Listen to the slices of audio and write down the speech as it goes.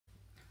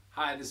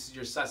Hi, this is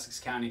your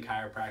Sussex County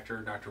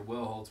chiropractor, Dr.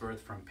 Will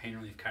Holdsworth from Pain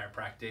Relief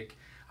Chiropractic.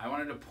 I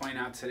wanted to point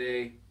out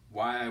today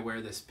why I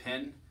wear this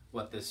pin,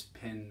 what this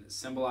pin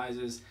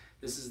symbolizes.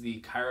 This is the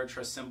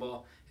Chirotrust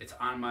symbol. It's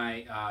on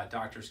my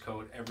doctor's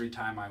coat every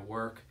time I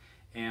work.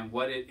 And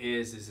what it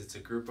is it's a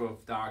group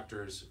of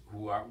doctors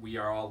we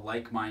are all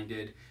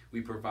like-minded. We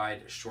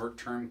provide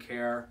short-term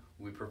care,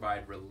 we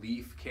provide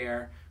relief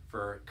care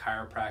for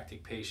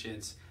chiropractic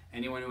patients.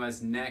 Anyone who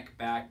has neck,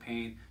 back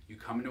pain, you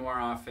come into our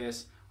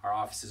office. Our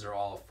offices are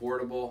all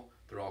affordable,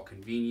 they're all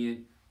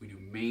convenient. We do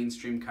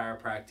mainstream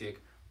chiropractic.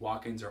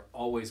 Walk-ins are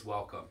always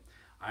welcome.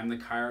 I'm the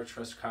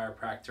Chirotrust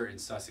chiropractor in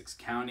Sussex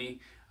County.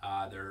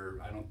 I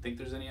don't think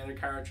there's any other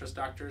Chirotrust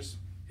doctors.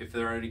 If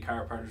there are any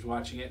chiropractors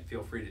watching it,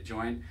 feel free to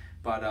join.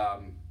 But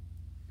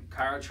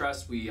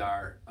Chirotrust, we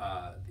are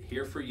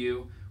here for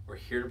you. We're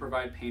here to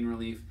provide pain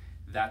relief.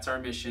 That's our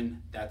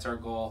mission, that's our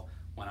goal.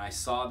 When I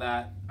saw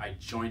that, I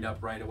joined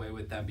up right away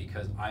with them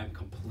because I am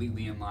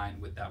completely in line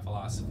with that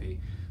philosophy.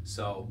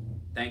 So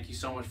thank you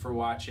so much for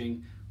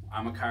watching.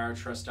 I'm a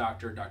Chirotrust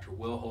doctor, Dr.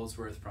 Will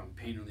Holdsworth from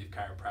Pain Relief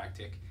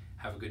Chiropractic.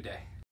 Have a good day.